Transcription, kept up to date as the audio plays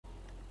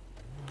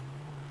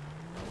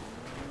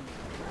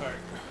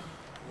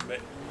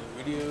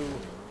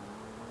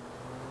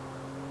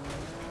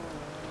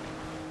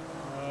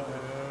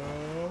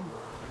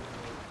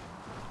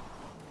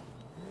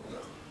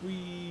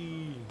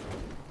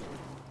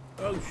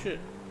Oh shit.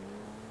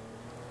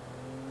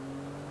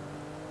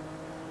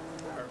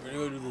 Alright, we're gonna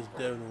go do this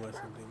Devon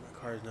Weston thing. My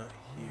car's not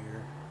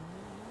here.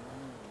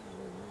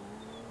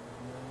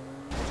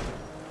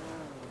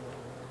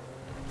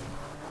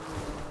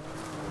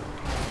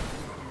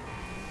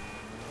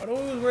 I don't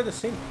always wear the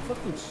same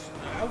fucking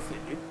outfit,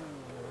 dude.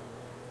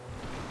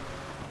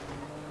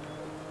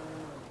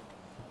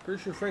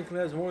 Pretty sure Franklin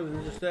has more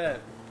than just that.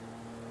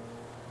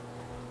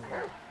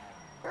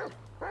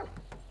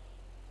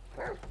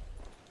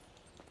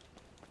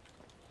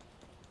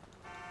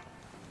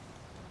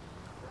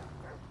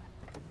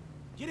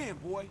 Get in,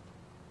 boy.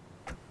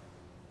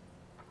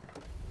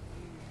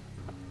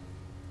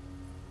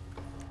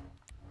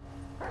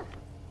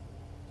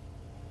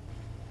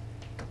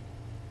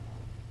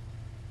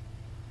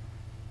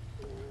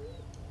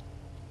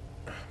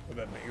 I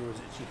bet my ear was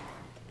itchy.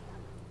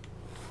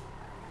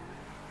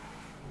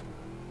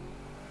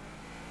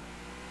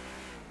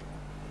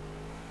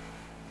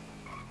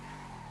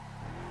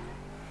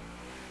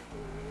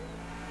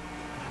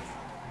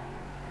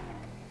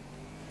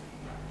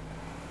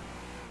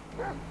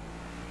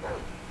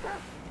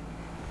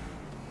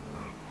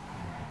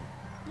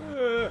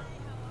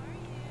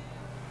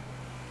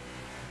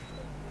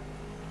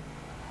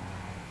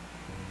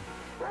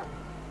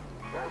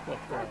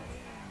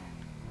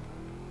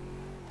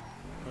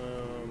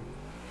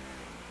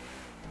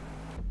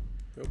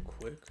 Real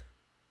quick.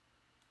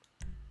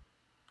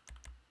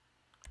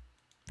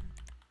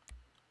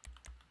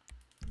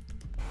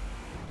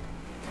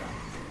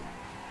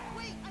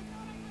 Wait, I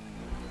thought I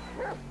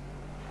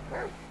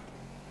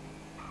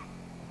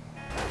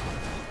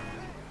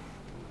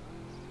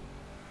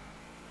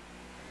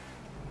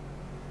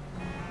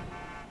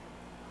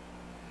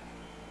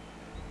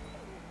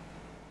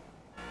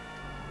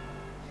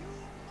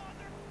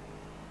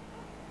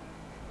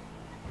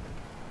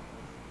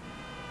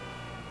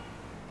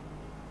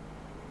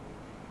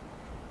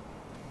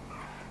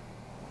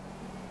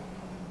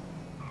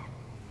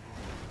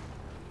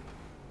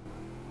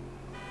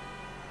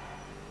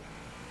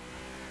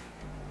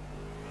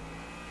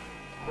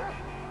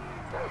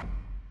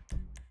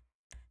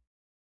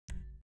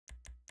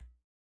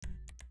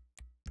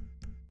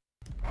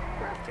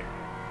Okay.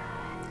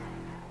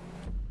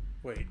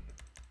 Wait.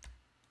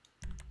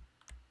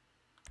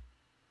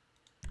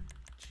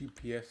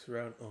 GPS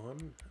route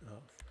on,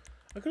 off.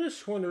 I could have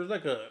sworn there was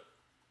like a.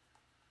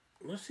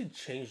 Unless he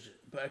changed it,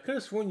 but I could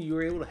have sworn you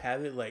were able to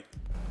have it like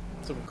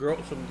the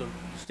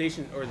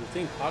station or the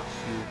thing talks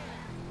to you,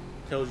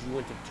 tells you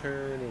when to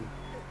turn and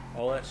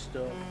all that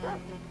stuff.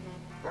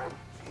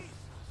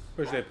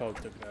 First, they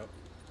probably took it out.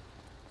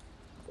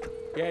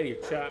 Get out of here,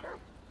 chop.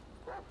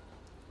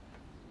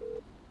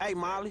 Hey,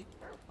 Molly.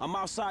 I'm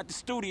outside the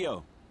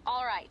studio.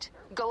 All right.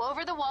 Go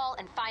over the wall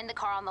and find the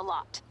car on the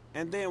lot.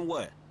 And then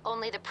what?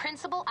 Only the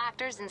principal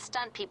actors and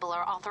stunt people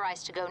are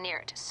authorized to go near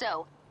it.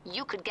 So,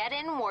 you could get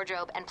in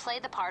wardrobe and play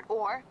the part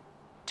or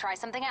try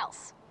something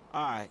else.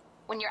 All right.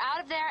 When you're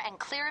out of there and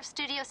clear of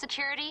studio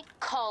security,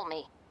 call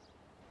me.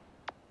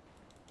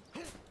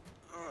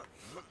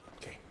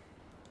 Okay.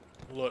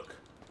 Look.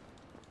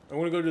 I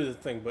want to go do the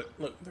thing, but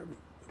look, they're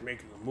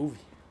making a movie.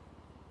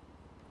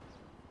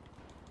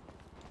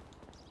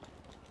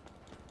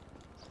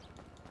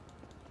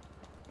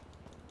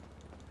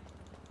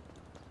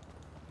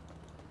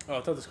 Oh,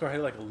 I thought this car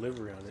had like a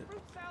livery on it.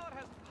 Fruit salad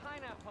has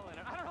pineapple in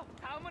it. I don't know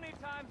how many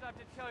times I have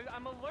to tell you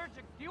I'm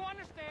allergic. Do you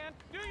understand?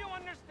 Do you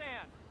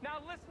understand? Now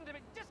listen to me.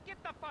 Just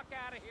get the fuck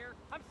out of here.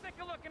 I'm sick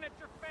of looking at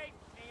your face,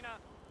 Tina.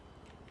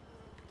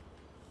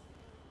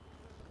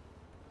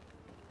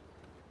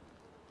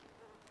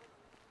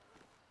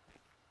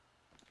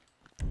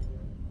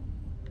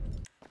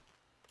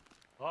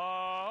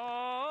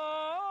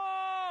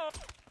 Oh.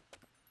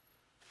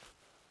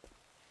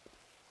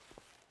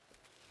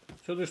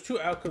 So there's two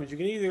outcomes. You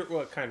can either,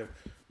 well, kind of.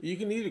 You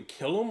can either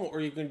kill him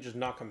or you can just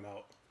knock him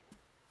out.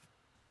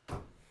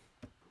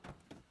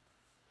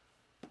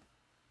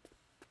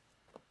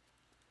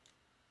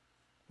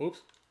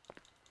 Oops.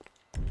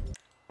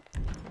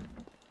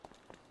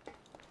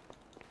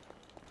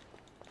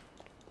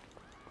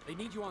 They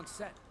need you on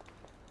set.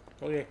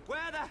 Okay.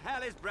 Where the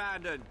hell is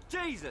Brandon?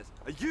 Jesus!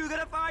 Are you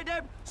gonna find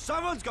him?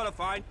 Someone's gotta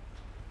find.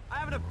 I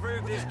haven't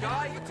approved this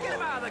guy. Get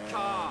him out of the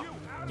car!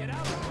 Get out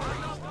of the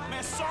car.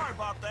 Man, sorry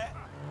about that.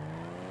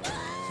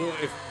 So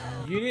if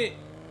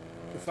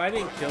I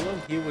didn't kill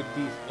him, he would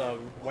be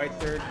white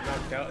third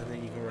knocked out, and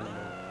then you can run him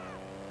over.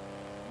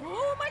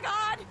 Oh my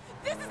god!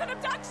 This is an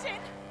abduction!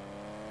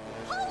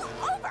 Pull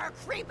over,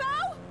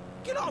 creepo!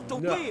 Get off the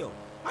No. wheel.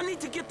 I need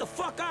to get the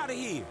fuck out of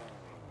here.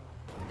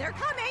 They're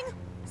coming!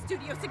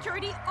 Studio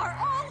security are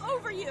all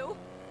over you!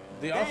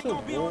 They They ain't also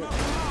gonna be on won't.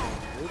 us alone.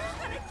 They're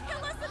gonna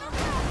kill us in a row!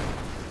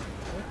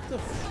 What the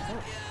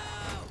fuck?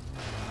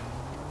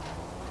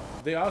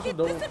 They also Is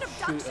don't this an shoot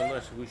abduction?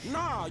 unless we shoot.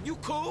 Nah, you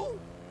cool?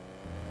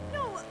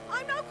 No,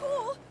 I'm not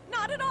cool.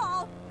 Not at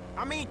all.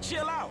 I mean,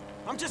 chill out.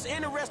 I'm just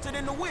interested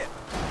in the whip.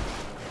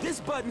 This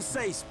button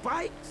says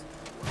spikes?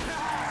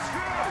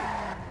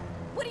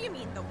 What do you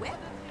mean, the whip?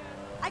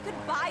 I could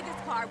buy this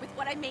car with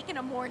what I make in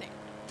a morning.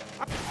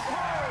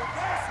 Oh,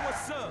 that's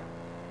what's up.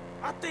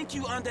 I think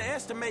you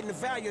underestimating the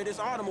value of this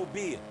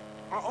automobile.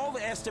 Or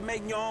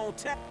overestimating your own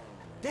tech.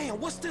 Damn,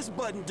 what's this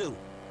button do?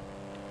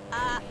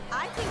 I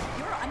think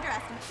you're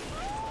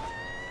underestimating.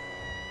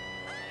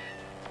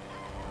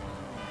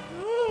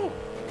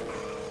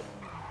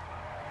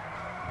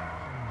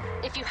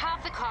 If you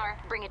have the car,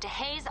 bring it to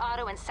Hayes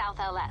Auto in South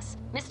LS.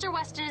 Mr.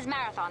 Weston is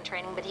marathon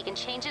training, but he can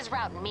change his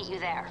route and meet you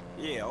there.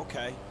 Yeah,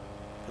 okay.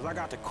 Because I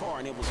got the car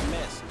and it was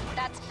messy.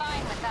 That's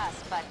fine with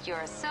us, but your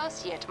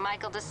associate,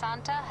 Michael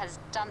DeSanta, has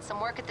done some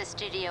work at the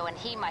studio and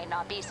he might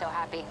not be so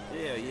happy.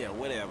 Yeah,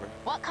 whatever.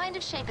 What kind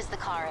of shape is the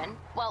car in?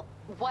 Well,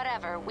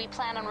 whatever. We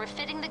plan on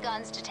refitting the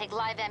guns to take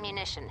live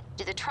ammunition.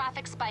 Do the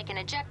traffic spike and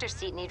ejector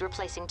seat need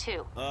replacing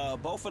too?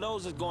 Both of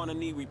those is going to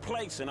need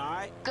replacing, all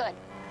right? Good.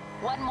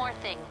 One more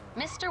thing.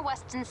 Mr.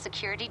 Weston's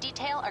security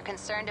detail are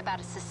concerned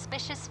about a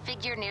suspicious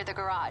figure near the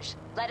garage.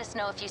 Let us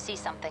know if you see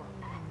something.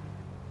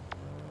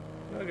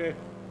 Okay.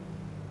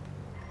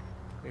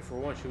 Hey, for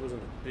once, she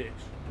wasn't a bitch.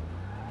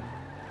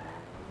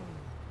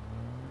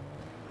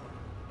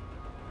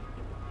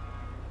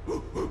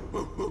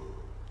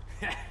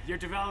 You're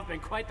developing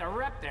quite the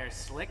rep there,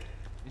 Slick.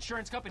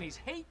 Insurance companies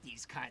hate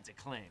these kinds of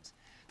claims.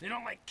 They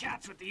don't like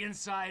cats with the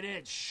inside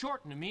edge,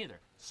 shorten them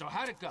either. So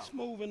how'd it go?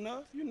 Smooth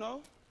enough, you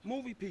know.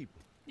 Movie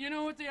people. You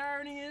know what the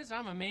irony is?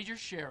 I'm a major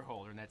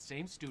shareholder in that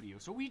same studio,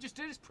 so what we just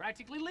did is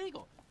practically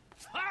legal.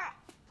 Ha!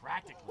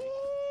 Practically.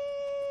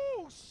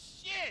 Ooh,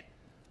 shit!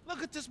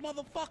 Look at this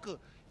motherfucker.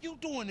 You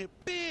doing it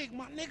big,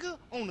 my nigga,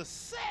 on the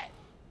set.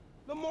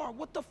 Lamar,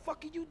 what the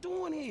fuck are you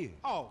doing here?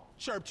 Oh,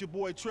 chirped your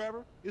boy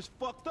Trevor. It's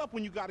fucked up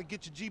when you gotta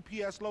get your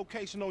GPS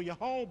location on your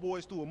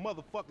homeboys through a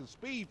motherfucking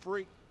speed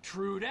freak.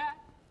 True that.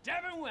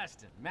 Devin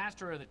Weston,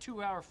 master of the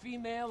 2-hour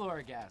female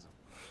orgasm.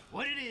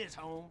 What it is,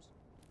 Holmes?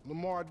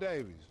 Lamar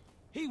Davies.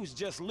 He was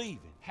just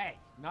leaving. Hey,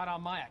 not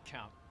on my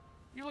account.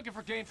 You looking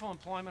for gainful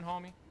employment,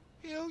 homie?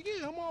 Hell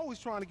yeah, I'm always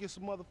trying to get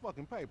some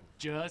motherfucking paper.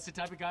 Just the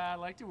type of guy I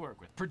like to work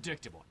with.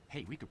 Predictable.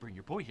 Hey, we could bring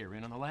your boy here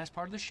in on the last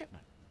part of the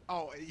shipment.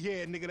 Oh,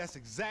 yeah, nigga, that's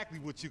exactly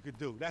what you could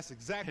do. That's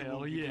exactly Hell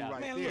what we yeah. do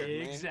right Man, there. look,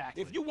 man.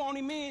 Exactly. If you want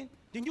him in,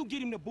 then you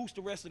get him to boost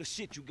the rest of the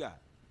shit you got.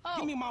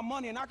 Give me my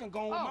money and I can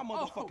go on with my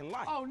motherfucking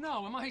life. Oh,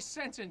 no, am I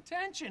sensing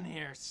tension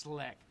here,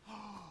 Slick?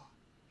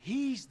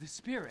 He's the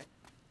spirit,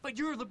 but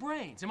you're the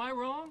brains. Am I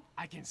wrong?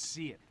 I can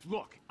see it.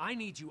 Look, I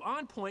need you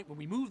on point when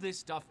we move this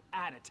stuff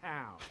out of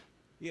town.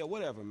 Yeah,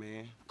 whatever,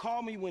 man.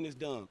 Call me when it's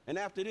done. And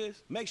after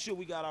this, make sure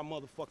we got our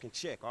motherfucking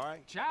check, all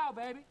right? Ciao,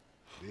 baby.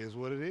 It is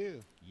what it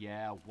is.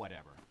 Yeah,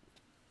 whatever.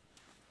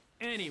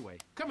 Anyway,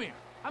 come here.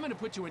 I'm gonna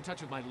put you in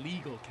touch with my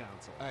legal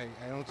counsel. Hey,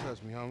 don't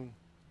touch me, homie.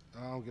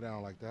 I don't get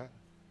down like that.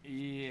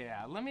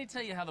 Yeah, let me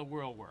tell you how the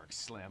world works,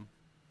 Slim.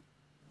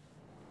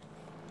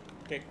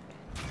 Okay.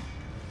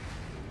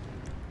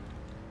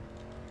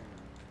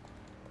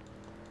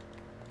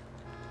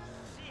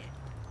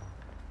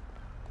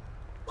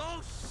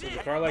 Oh, shit! There's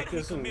a car like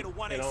this and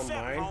on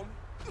mine.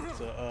 It's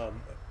a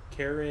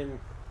Karen.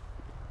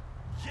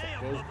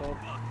 What is it called?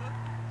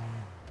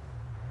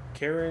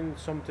 Karen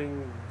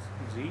something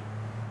Z.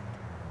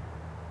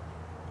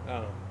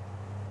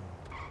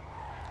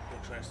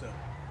 Looks nice though.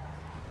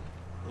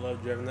 I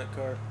love driving that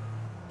car.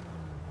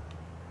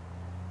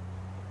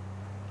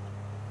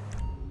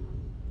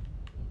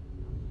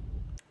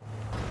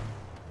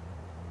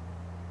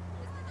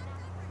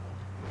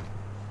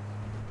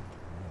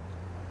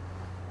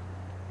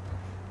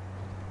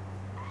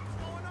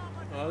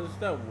 Oh, is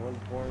that one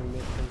boring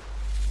mission?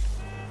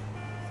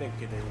 I think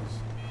it is.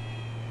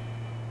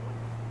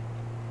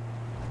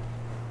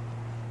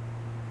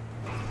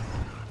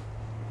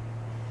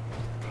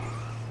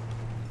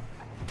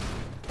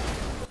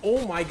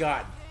 Oh my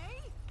god.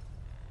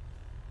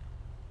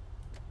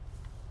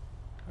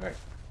 Alright.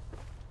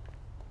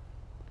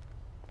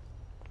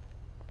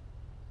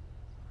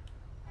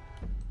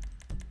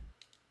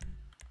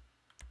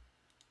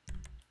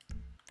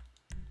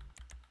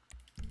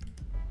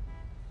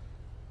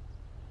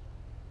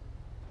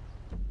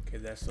 Okay,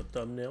 that's the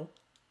thumbnail.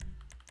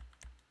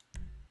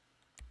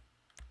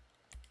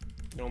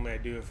 Normally I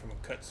do it from a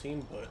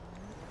cutscene, but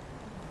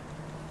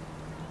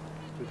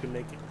we can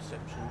make it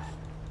receptions.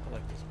 I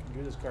like this. Give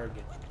me this car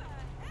again.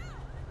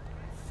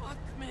 Fuck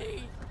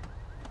me.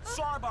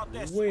 Sorry about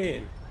that.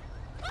 Win.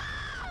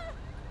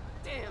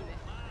 Damn it.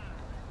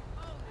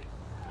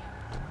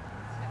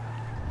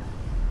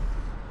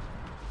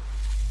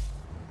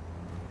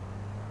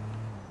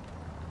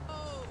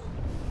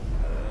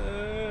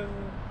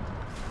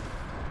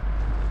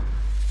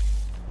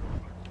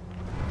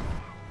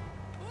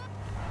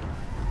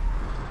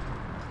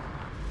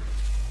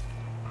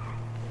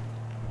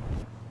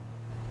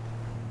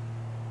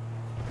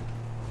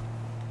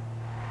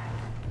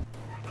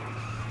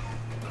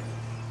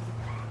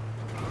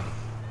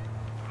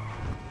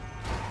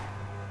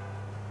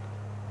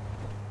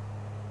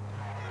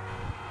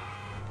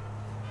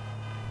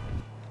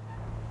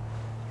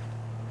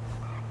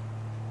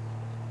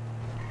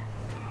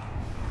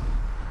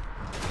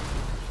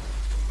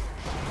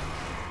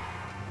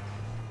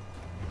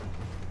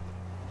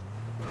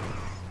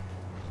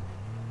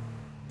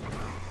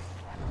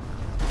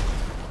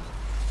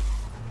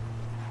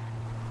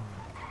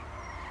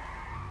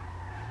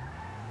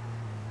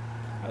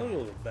 me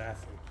go to the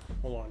bathroom.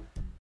 Hold on.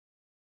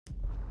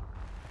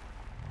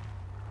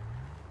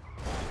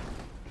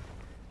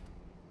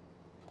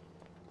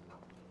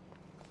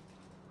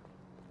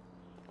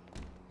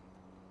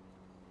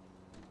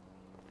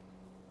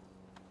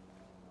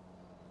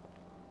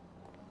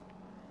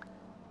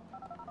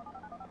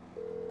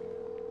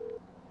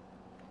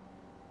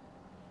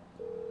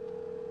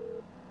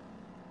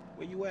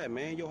 Where you at,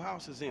 man? Your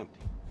house is empty.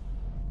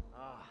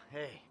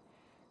 Hey.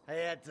 I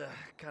had to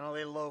kind of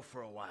lay low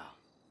for a while.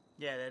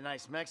 Yeah, that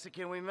nice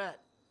Mexican we met.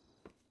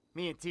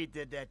 Me and T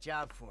did that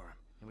job for him,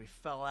 and we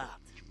fell out.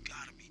 You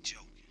gotta be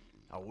joking.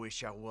 I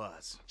wish I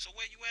was. So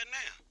where you at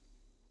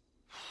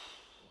now?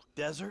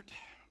 Desert,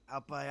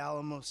 out by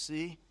Alamo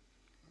Sea.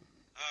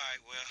 All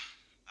right, well,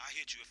 I'll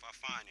hit you if I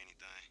find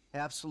anything.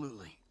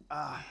 Absolutely.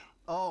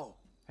 Oh,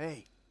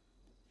 hey.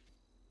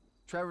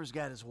 Trevor's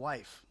got his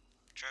wife.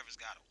 Trevor's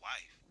got a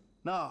wife.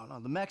 No,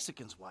 the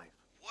Mexican's wife.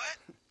 What?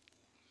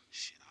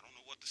 Shit, I don't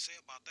know what to say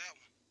about that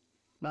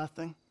one.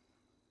 Nothing.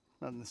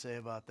 Nothing to say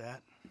about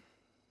that.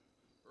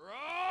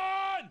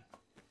 Run!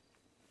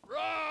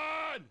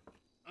 Run!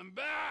 I'm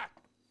back!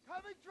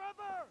 Coming,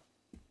 Trevor!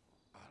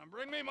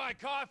 Bring me my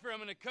coffee, I'm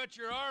gonna cut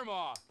your arm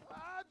off.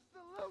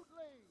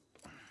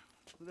 Absolutely!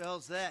 Who the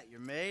hell's that, your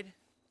maid?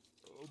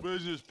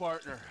 Business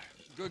partner.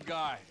 Good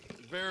guy.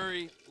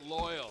 Very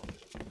loyal.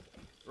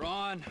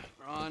 Ron,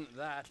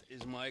 that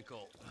is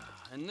Michael.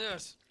 And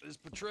this is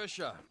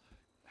Patricia.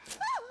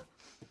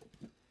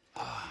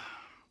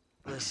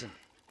 Listen,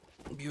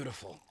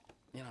 beautiful.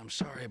 You know, I'm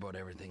sorry about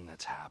everything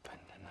that's happened.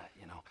 And,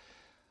 I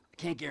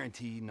can't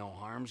guarantee no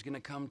harm's gonna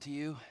come to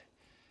you.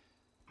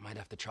 I might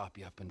have to chop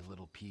you up into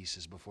little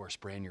pieces before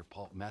spraying your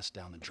pulp mess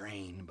down the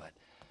drain, but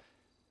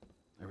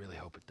I really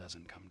hope it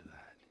doesn't come to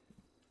that.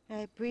 I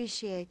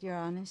appreciate your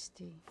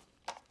honesty.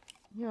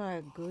 You are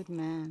a good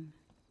man.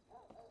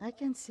 I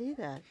can see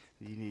that.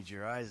 You need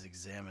your eyes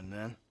examined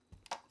then.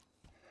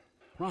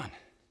 Ron,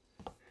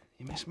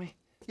 you miss me?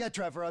 Yeah,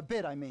 Trevor, a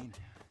bit, I mean.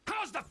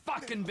 How's the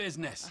fucking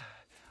business?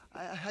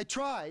 I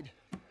tried.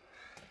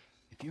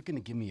 If you're gonna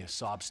give me a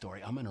sob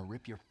story, I'm gonna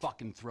rip your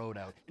fucking throat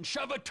out and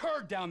shove a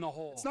turd down the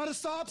hole. It's not a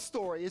sob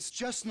story. It's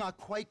just not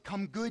quite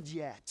come good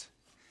yet.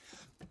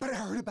 But I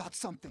heard about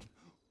something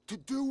to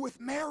do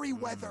with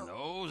Merryweather.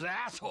 Those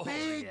assholes.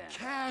 Big again.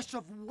 cache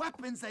of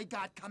weapons they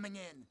got coming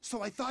in.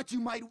 So I thought you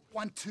might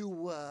want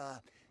to,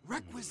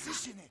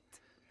 requisition it.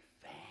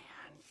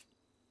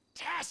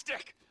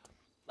 Fantastic!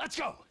 Let's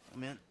go!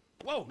 I'm in.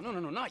 Whoa, no,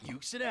 not you.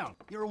 Sit down.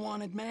 You're a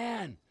wanted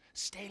man.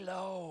 Stay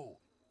low.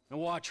 And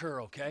watch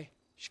her, okay?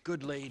 She's a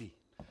good lady.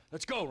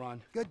 Let's go,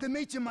 Ron. Good to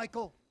meet you,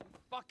 Michael.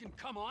 Fucking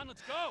come on,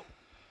 let's go!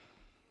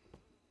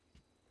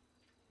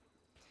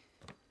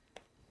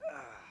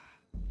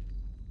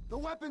 The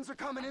weapons are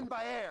coming in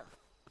by air.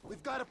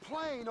 We've got a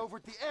plane over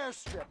at the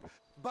airstrip,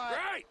 but...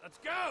 Right, let's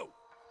go!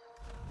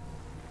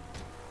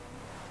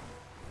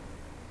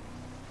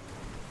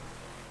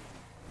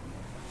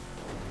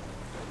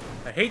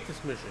 I hate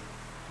this mission.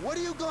 What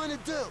are you going to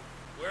do?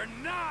 We're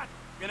not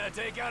gonna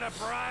take out a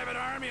private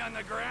army on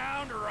the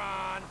ground,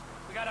 Ron.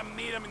 We gotta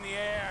meet them in the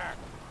air.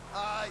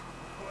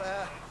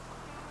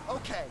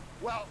 Okay.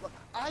 Well,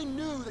 I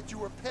knew that you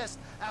were pissed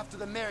after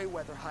the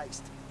Merryweather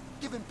heist,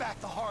 giving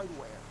back the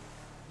hardware.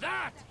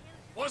 That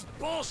was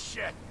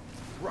bullshit!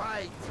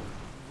 Right.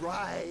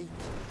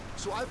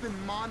 So I've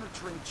been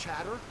monitoring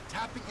chatter,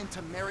 tapping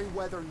into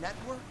Merryweather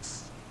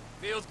networks.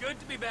 Feels good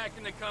to be back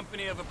in the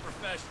company of a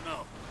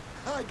professional.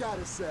 I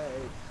gotta say,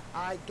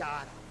 I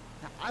got it.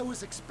 Now, I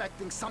was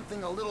expecting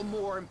something a little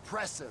more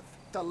impressive.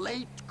 The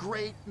late,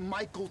 great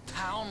Michael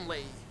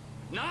Townley.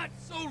 Not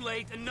so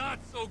late and not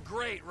so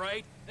great,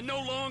 right? And no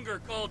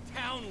longer called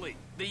Townley.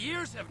 The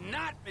years have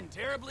not been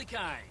terribly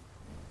kind.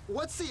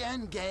 What's the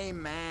end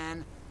game,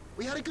 man?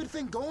 We had a good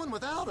thing going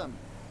without him.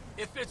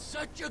 If it's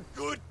such a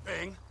good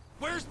thing,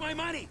 where's my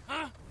money,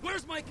 huh?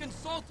 Where's my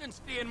consultant's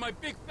fee and my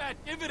big fat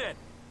dividend?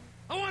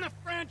 I want a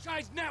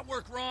franchise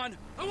network, Ron.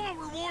 I want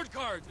reward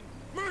cards and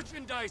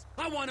merchandise.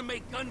 I want to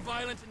make gun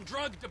violence and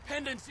drug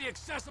dependency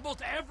accessible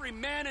to every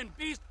man and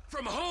beast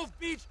from Hove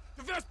Beach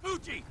to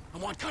Vespucci. I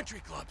want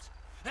country clubs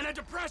and a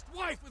depressed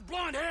wife with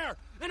blonde hair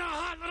and a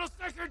hot little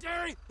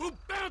secretary who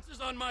bounces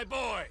on my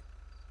boy.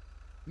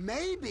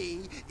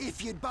 Maybe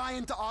if you'd buy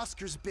into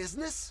Oscar's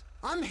business.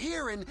 I'm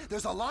hearing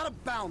there's a lot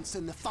of bounce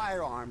in the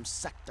firearms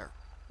sector.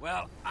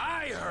 Well,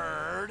 I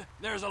heard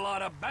there's a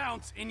lot of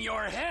bounce in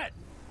your head.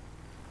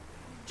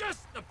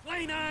 Just the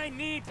plane I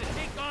need to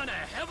take on a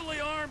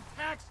heavily armed,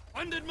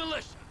 tax-funded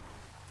militia.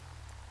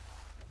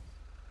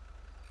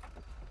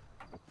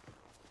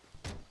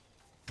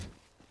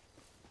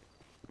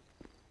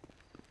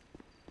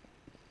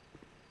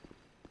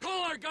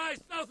 Call our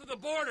guys south of the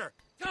border.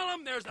 Tell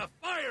them there's a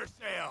fire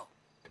sale.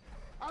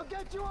 I'll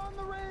get you on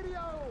the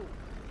radio!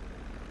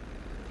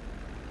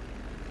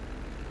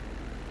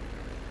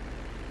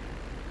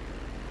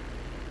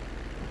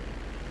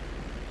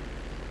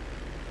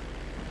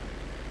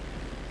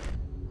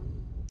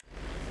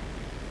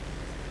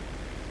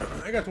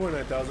 I got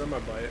 29,000. I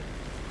might buy it.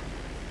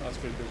 That's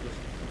good business.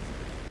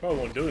 Probably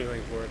won't do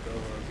anything for it though,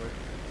 honestly.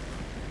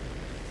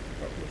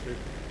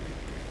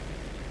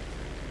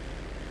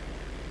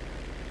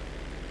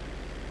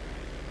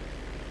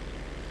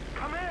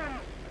 Come in.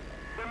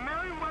 The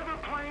Merryweather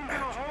plane's in a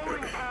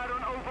holding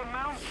pattern over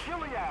Mount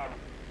Chiliad.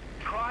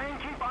 Try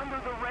and keep under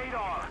the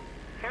radar.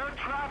 Air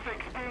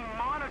traffic's being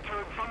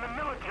monitored from the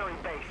military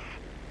base.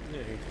 Yeah,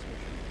 I hate this mission.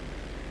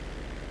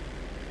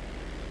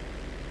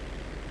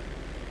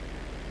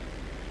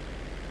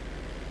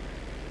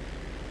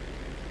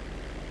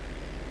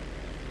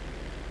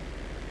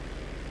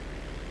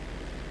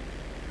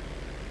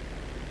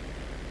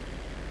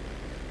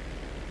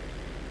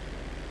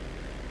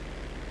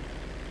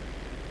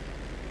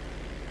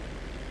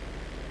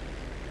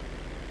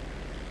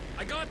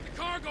 I got the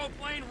cargo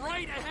plane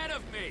right ahead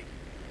of me.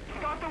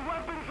 He's got the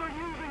weapons they're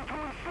using to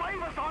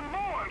enslave us on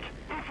board.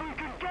 If we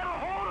could get a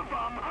hold of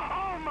them,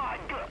 oh my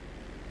god.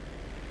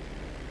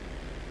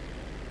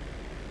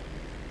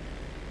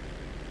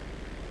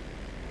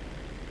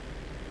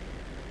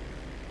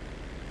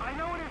 I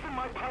know it isn't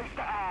my place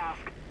to ask,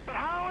 but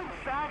how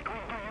exactly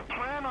do you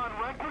plan on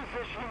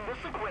requisitioning this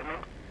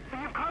equipment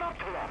when you've caught up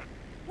to them?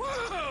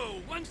 Whoa!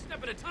 One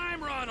step at a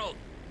time, Ronald.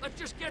 Let's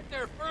just get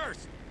there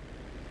first.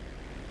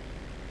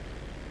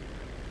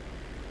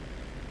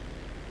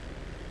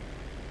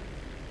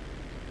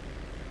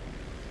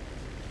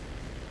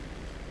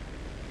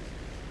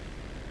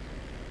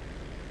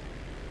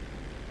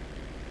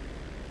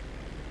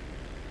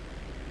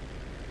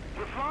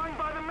 You're flying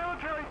by the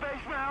military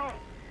base now.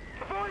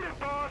 Avoid it,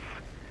 boss.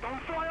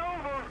 Don't fly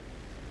over.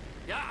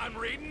 Yeah, I'm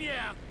reading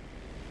ya.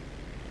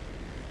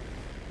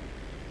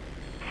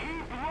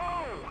 Keep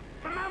low.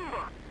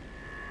 Remember,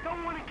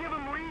 don't want to give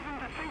them reason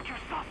to think you're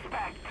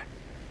suspect.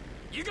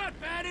 You got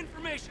bad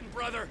information,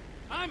 brother.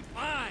 I'm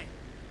fine.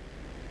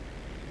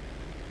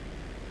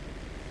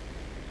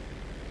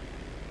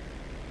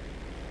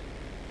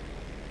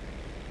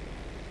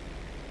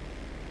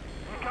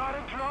 You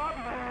gotta drop,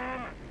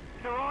 man.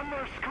 They're on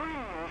their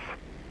screens.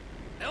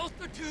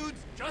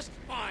 Altitude's just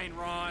fine,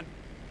 Ron.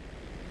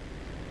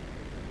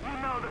 You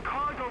know, the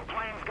cargo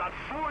plane's got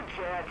 4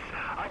 jets,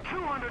 a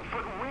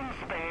 200-foot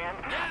wingspan.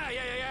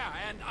 Yeah,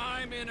 and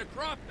I'm in a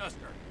crop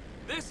duster.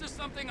 This is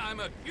something I'm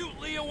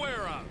acutely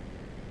aware of.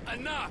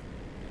 Enough.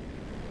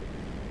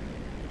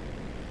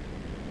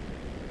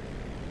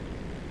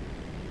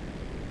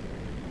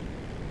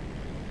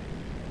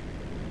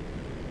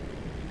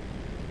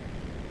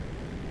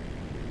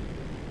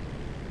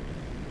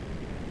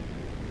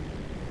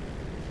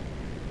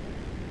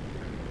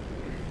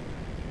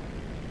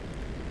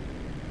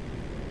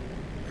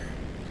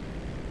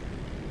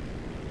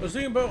 I was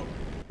thinking about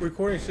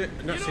recording not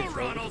You know, Saints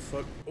Row, what the Ronald.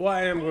 fuck? Well,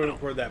 I am going to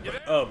record that,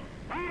 but talking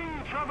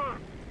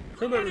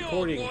about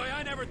recording Oh boy,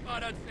 I never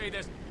thought I'd say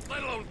this,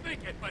 let alone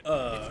think it, but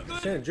it's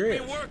good San to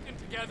Andreas. be working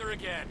together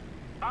again.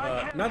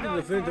 Not the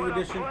definitive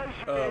edition.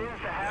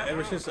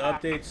 Ever since the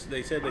updates,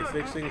 they said they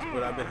fixed things,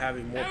 but I've been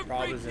having more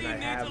problems than I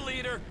have,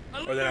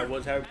 or than I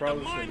was having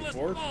problems with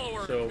before.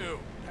 So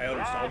I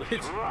uninstalled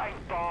it. Right,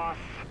 boss.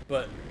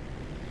 But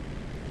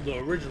the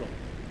original,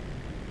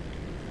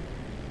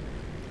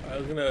 I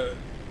was gonna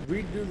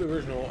redo the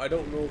original. I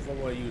don't know if I'm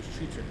gonna use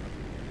cheats or not.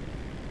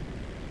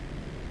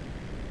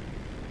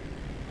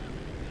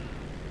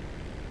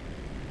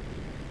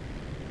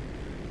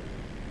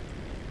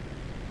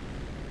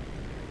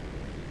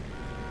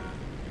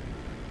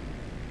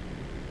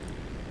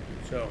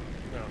 So,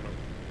 I don't know.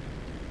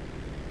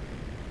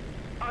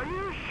 Are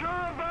you sure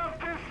about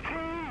this, T?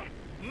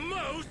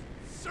 Most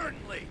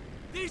certainly.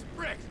 These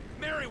bricks,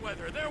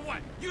 Merryweather, they're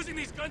what? Using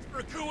these guns for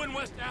a coup in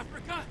West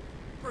Africa?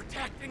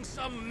 Protecting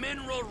some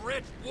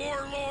mineral-rich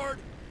warlord?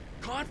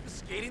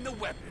 Confiscating the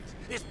weapons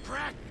is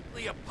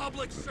practically a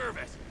public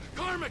service.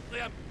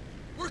 Karmically,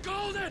 we're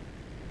golden!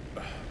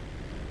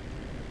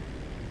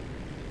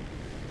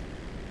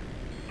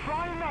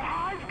 Flying that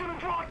high's gonna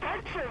draw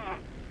attention!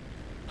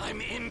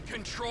 I'm in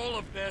control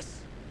of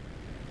this.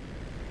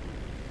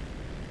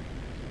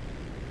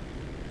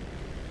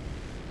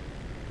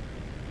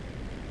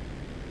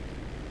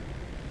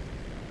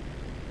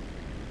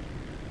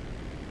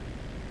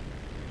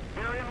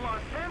 You're in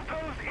Los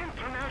Santos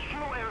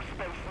International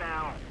Airspace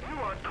now. You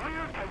are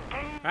clear to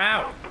gain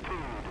Ow.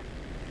 altitude.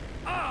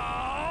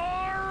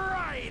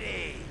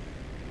 Alrighty!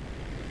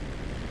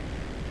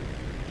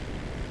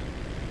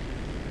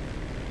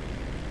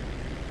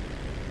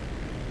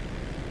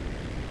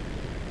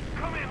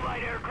 Come in,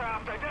 light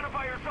aircraft.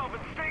 Identify yourself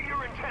and state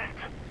your intent.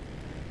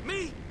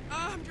 Me?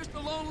 I'm just a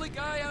lonely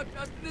guy out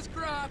dusting his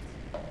crops.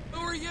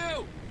 Who are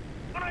you?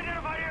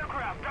 Unidentified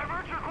aircraft.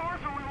 Divert your course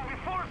or we will be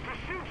forced to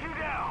shoot you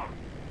down.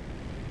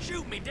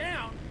 Shoot me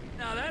down?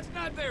 Now that's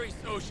not very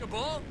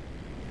sociable.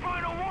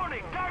 Final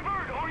warning.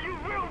 Divert or you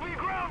will be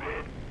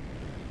grounded.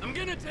 I'm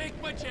gonna take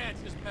my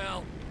chances,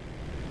 pal.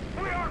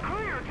 We are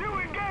clear to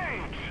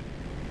engage.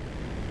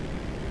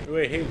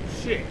 Wait, hey,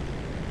 shit.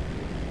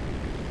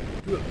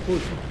 Do it,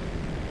 push.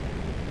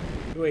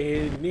 Wait,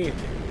 hey, need.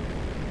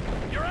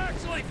 You're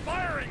actually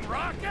firing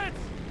rockets?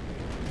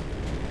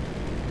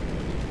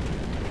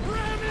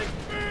 Ramming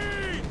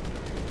me!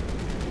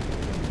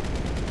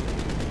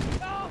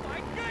 Oh my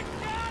good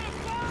God!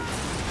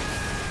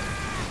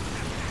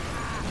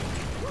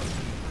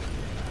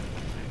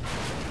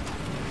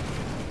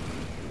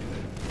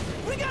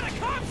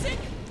 cops in...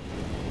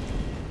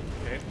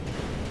 Okay.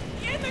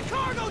 In the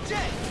cargo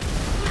jet!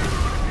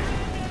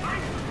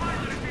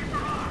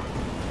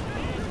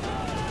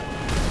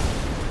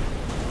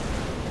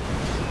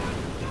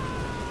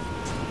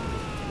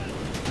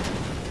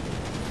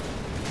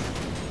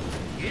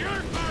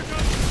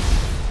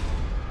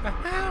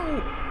 How?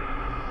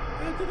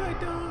 How did I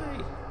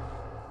die?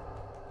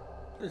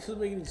 This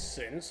doesn't make any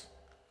sense.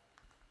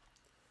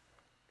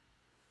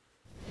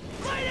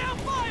 Lay down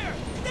fire!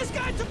 This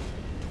guy took...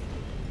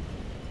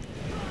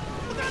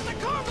 That's the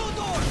cargo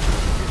door!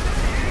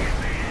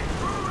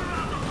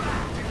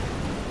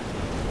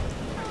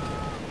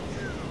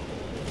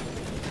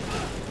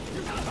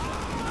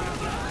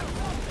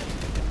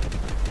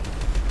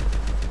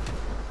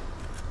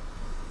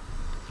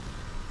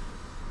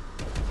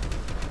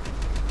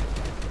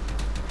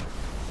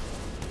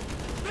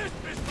 This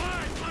is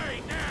my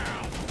plane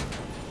now!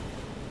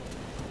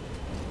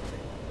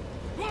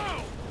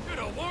 Whoa! Should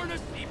have worn a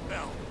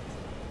seatbelt.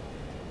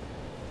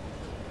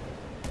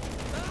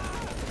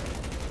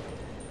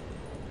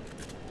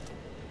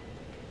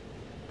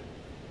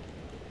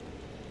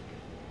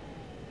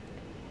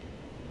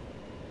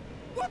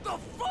 What the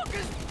fuck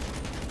is...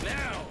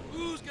 Now,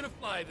 who's gonna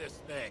fly this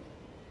thing?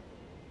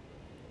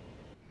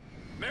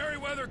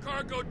 Merryweather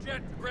Cargo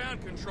Jet to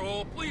ground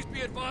control, please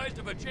be advised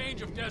of a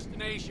change of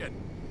destination.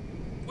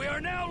 We are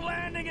now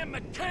landing in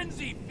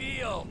Mackenzie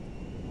Field.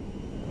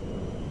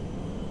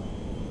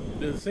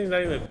 Dude, this thing's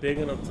not even big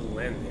enough to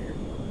land there.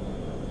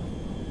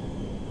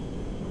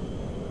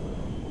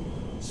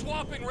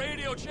 Swapping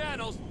radio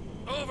channels.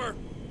 Over.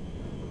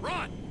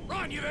 Ron!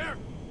 Ron, you there?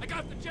 I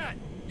got the jet.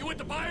 You with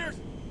the buyers?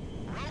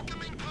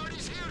 Welcoming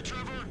party's here,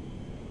 Trevor.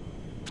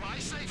 Fly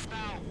safe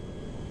now.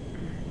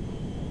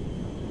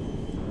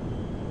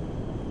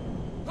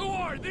 Who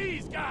are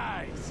these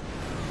guys?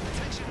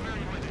 Attention,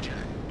 Merryweather Jet.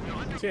 We're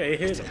under See, I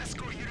hit to him.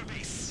 escort you to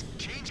base.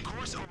 Change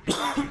course or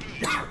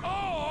engage. Oh,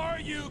 are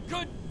you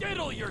good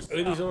diddle yourself? I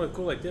mean, he's only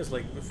cool like this,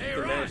 like if Hey, you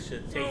Ron, manage to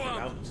take him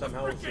out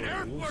somehow with freaking your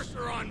air wings,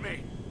 forcer on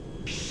me.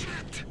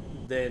 Shit.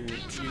 then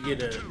you get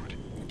to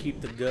keep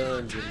the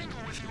guns and Tangle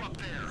with you up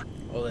there.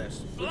 all that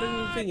stuff. Look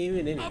at the thing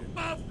even in here.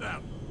 Above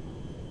them.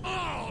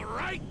 All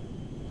right.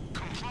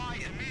 Comply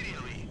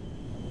immediately.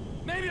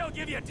 Maybe I'll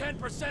give you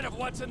 10% of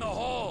what's in the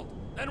hold.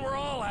 Then we're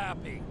all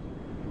happy.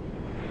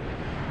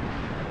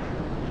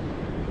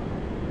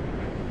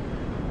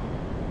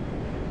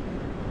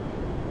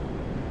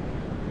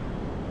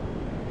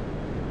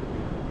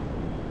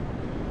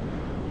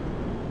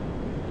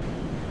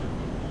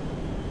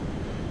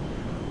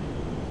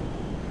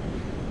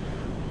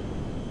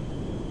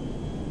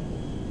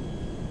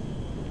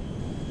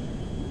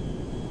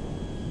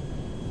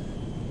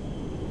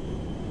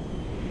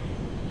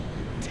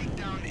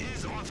 Takedown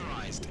is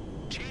authorized.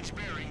 Change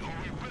bearing or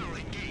we will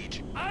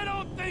engage. I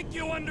don't think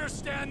you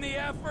understand the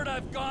effort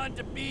I've gone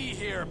to be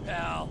here,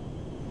 pal.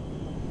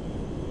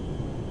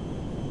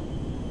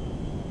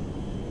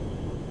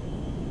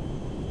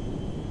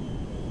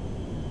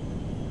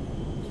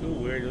 Too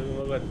weird. It doesn't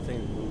look like the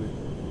thing's moving.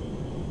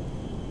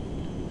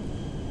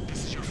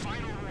 This is your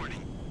final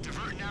warning.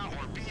 Divert now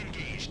or be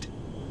engaged.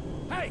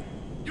 Hey,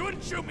 you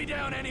wouldn't shoot me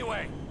down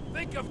anyway.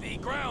 Think of the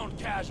ground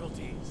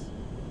casualties.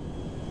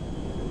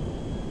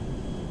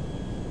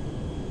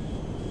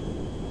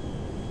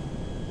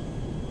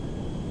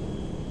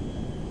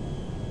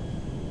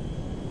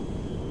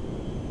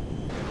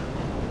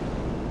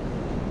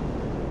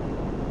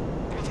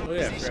 Oh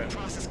yeah, Authorization crap.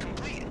 process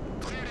complete.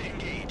 Clear to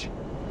engage.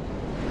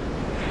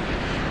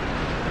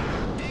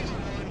 Eagle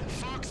 1,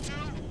 Fox 2.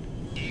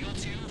 Eagle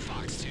 2,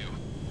 Fox 2.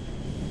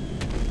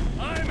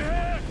 I'm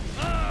hit!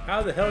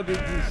 How the hell did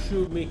you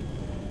shoot me?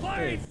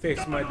 Hey,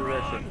 face my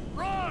direction.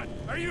 Ron,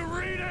 are you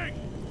reading?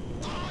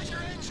 Oh, your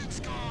engine's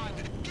gone.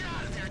 Get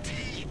out of there,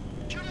 T.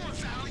 You're more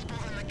valuable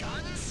than the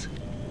guns.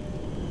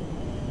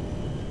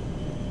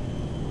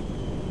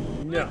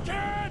 No.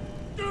 Can't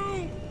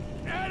do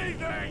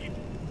anything!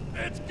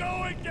 It's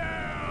going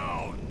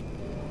down!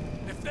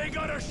 If they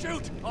gotta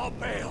shoot, I'll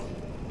bail.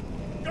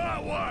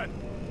 Got one!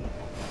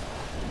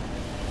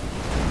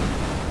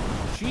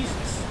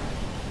 Jesus.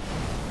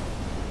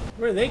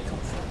 Where did they come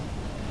from?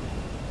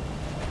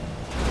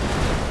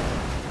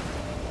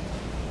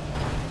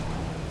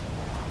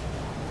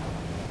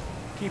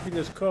 Keeping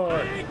this car.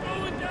 I ain't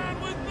going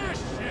down with this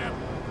ship!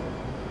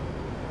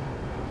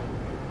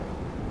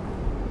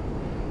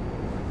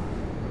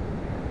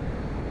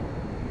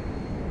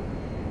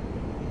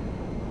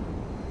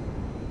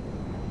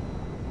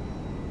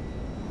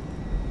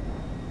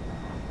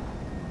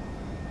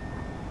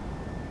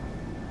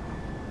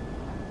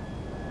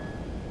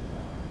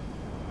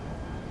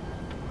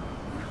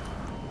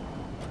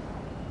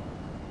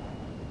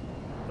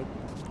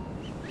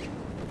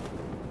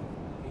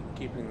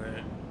 Keeping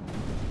that.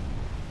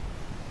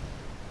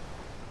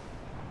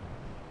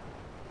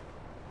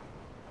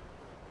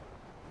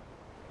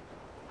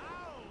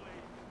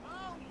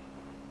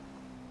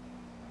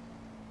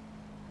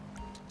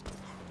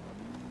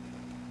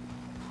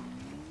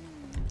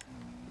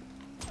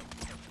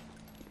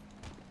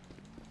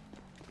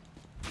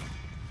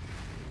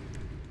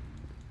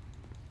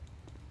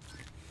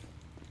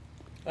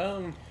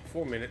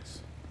 4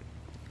 minutes.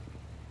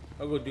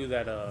 I'll go do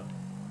that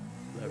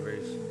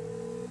race.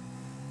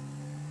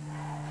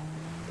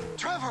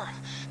 Trevor!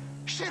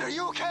 Shit, are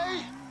you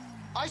okay?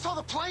 I saw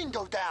the plane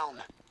go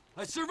down.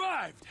 I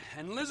survived,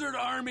 and Lizard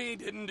Army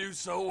didn't do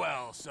so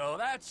well, so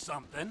that's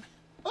something.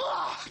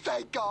 Ah,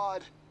 thank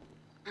God.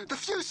 The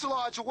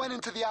fuselage went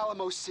into the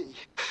Alamo Sea.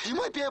 You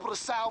might be able to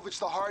salvage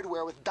the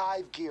hardware with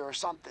dive gear or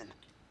something.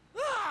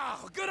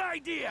 Ah, good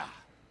idea.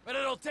 But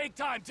it'll take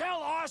time.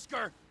 Tell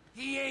Oscar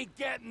he ain't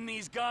getting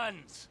these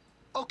guns.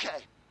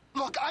 Okay.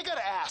 Look, I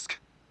gotta ask.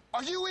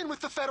 Are you in with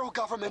the federal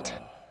government?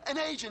 An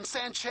agent,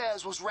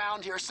 Sanchez, was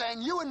round here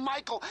saying you and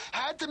Michael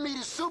had to meet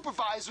his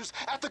supervisors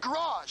at the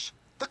garage,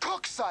 the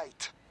cook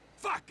site.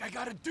 Fuck, I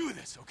gotta do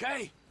this,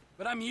 okay?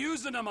 But I'm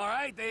using them, all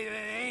right? They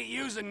ain't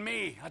using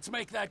me. Let's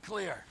make that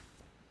clear.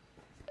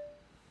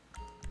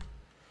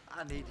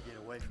 I need to get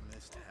away from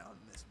this town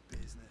and this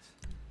business.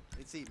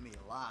 It's eating me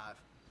alive.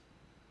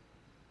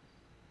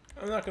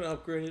 I'm not gonna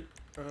upgrade it.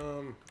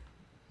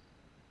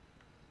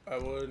 I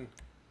would.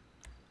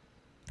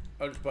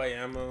 I'll just buy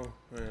ammo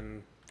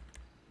and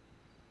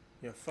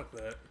yeah, fuck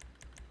that.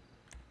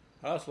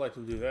 I also like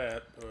to do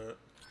that, but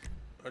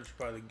I'll just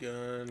buy the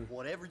gun.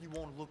 Whatever you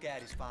want to look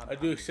at is fine. I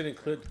do extended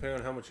clip depending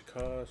on how much it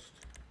costs.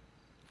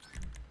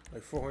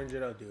 Like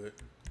 400, I'll do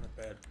it. Not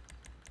bad.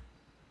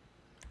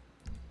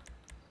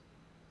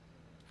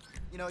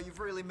 You know, you've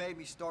really made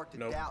me start to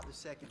doubt the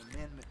Second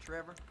Amendment,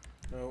 Trevor.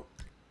 No.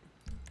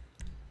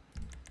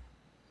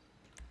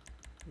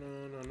 No.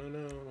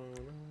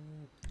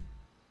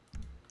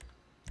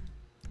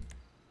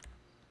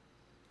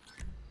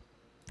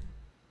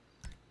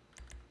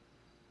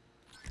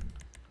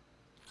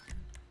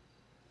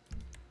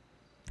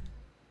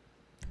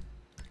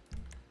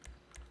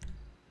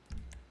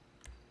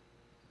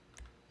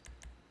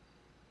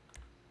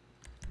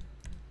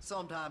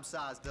 Sometimes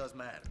size does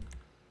matter.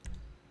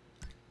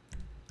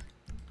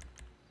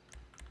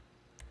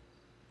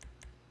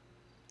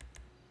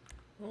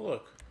 Oh,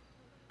 look.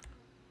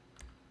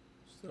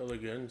 Still the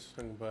guns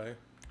I can buy.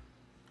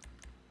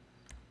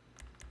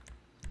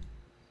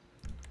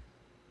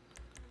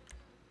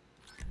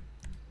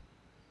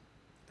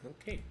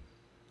 Okay.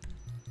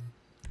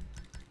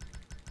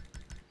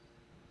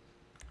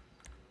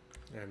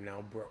 I'm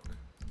now broke.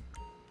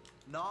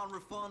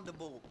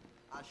 Non-refundable,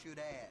 I should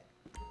add.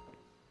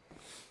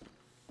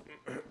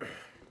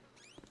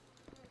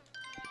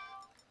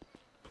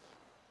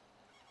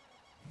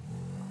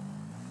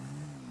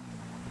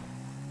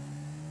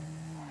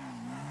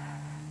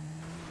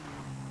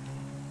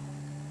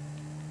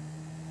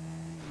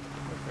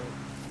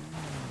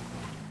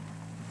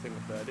 Think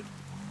about it.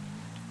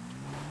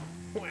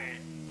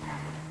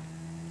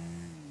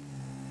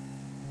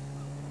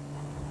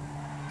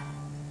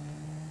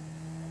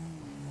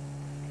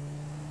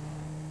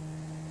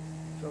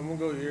 So I'm gonna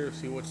go here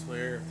see what's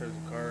there, if there's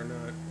a car or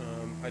not.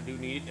 I do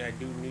need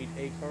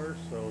a car,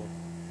 so.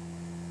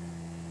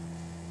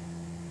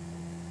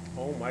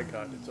 Oh my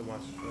God, it's a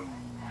monster truck.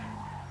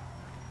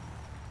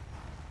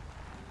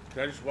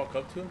 Can I just walk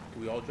up to him? Do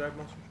we all drive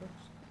monster trucks?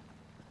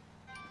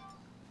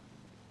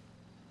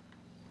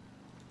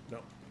 No.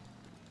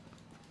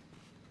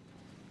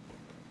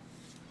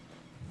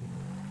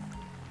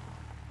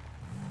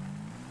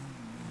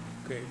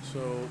 Okay,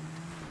 so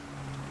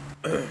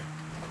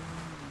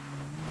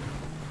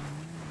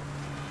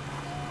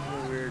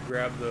over here,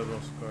 grab the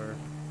muscle car,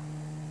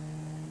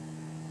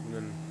 and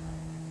then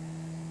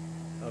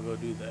I'll go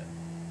do that.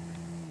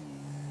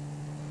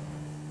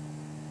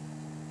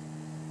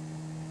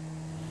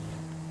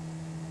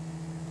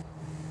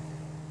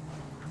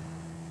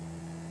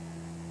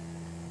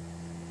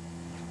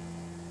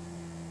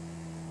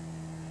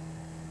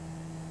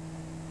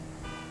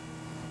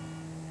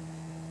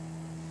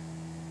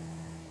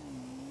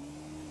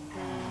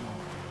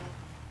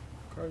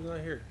 Car's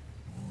not here.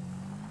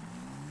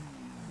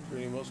 Is there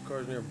any most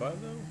cars nearby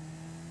though?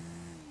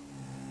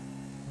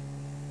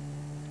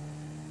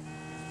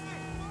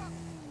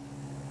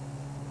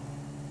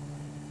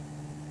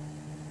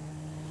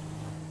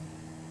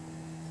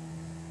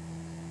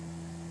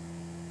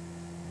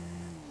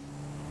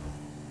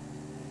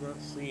 I'm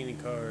not seeing any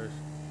cars.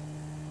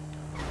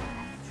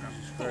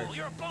 Jesus Christ. Fool,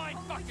 you're a blind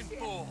fucking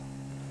fool!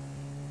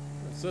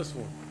 What's this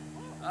one?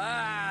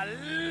 Ah,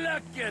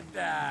 look at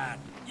that!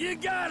 You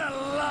gotta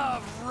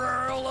love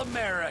rural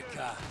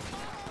America!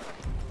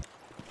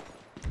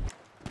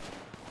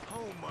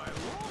 Oh my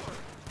lord!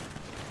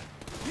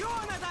 You know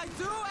what I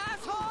do,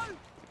 asshole?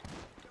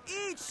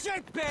 Eat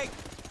shit, pig!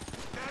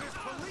 That is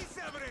police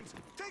evidence!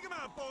 Take him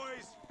out,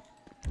 boys!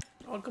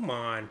 Oh, come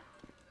on.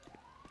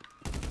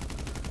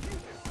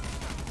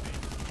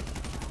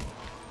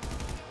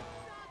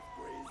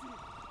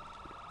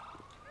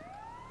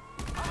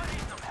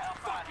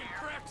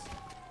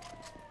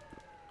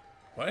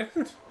 What?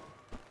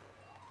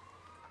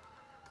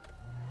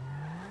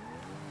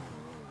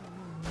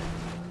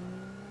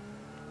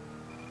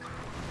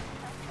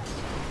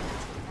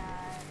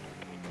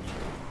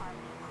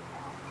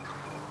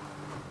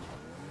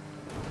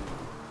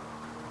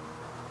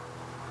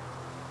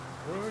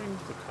 Where are you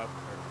with the cop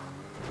car?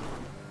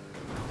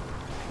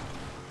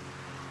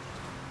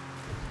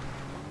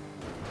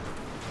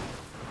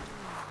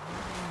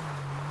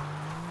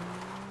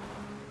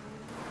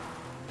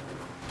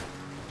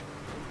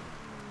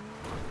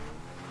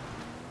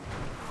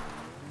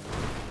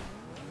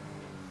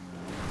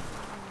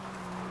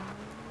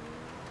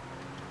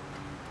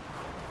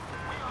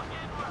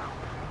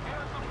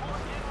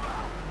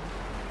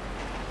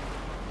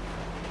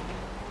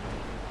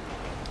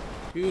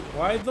 Dude,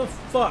 why the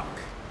fuck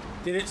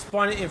did it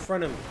spawn it in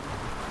front of me?